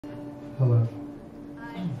Hello.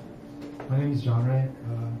 Hi. My name is Jonrey.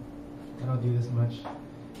 I don't do this much,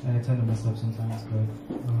 and I tend to mess up sometimes, but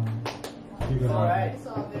you're good. Alright. It's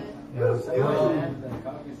all good. Yeah.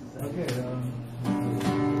 Okay.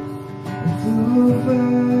 Over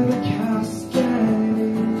the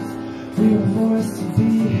Cascades, we were forced to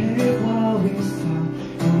behave while we sat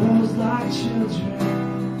and rose like children.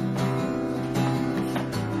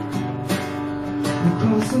 We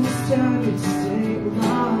crossed some standard state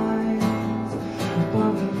lines,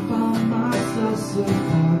 but I found myself so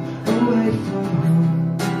far away from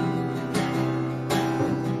home.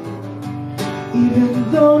 Even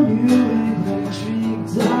though New England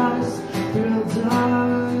intrigued us, thrilled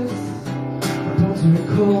us, our bones were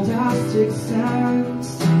cold as sticks and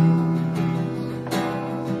stones.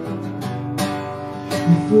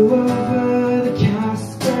 We flew over the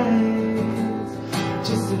Cascades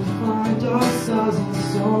just to find ourselves in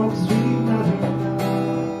songs we never know.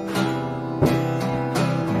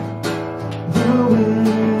 The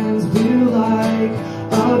winds blew like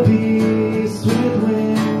a beast with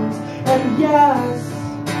wings, and yes,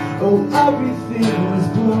 oh, everything was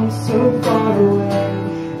blown so far away,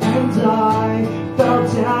 and I fell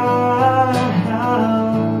down.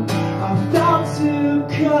 I felt to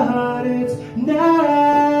cut its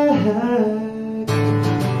neck,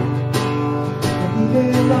 and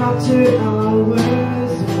even after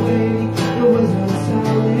hours of waiting, there was no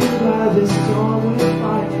telling where this song would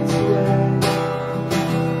find its way.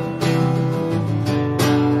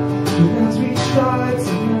 And as we tried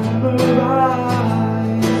to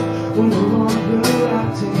memorize, we're no longer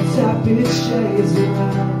acting tepid shades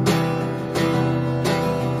around.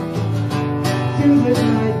 Through the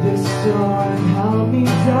night, this storm held me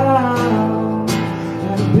down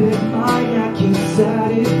and bit my neck and said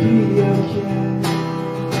it'd be okay.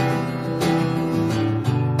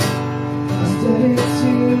 I stared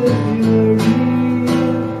into the fury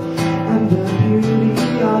and the beauty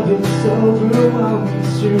of its overwhelming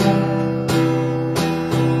strength.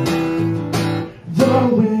 The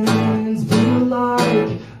winds blew like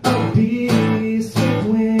a beast with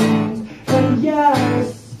wings, and yes,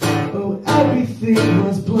 oh, everything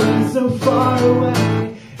was blown so far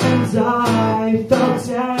away, and I fell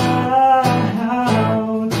down.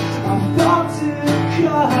 I felt to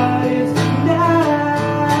cut its neck.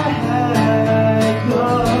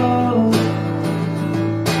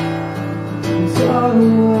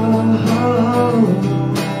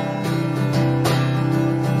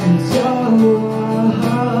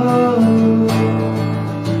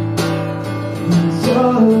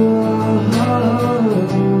 Oh,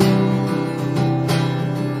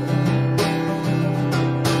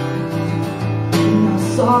 and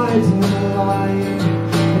outside in the light,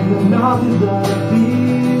 in the mouth of the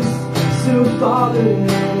beast, so father in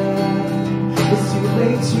it's too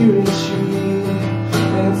late to retreat,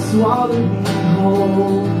 and it swallowed me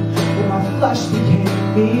whole, and my flesh became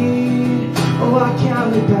meat. Oh, I can't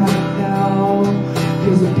look back now,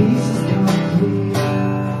 cause the beast is complete.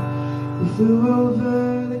 We flew over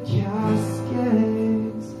the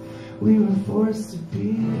Cascades, we were forced to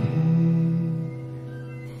behave.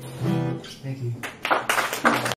 Thank you.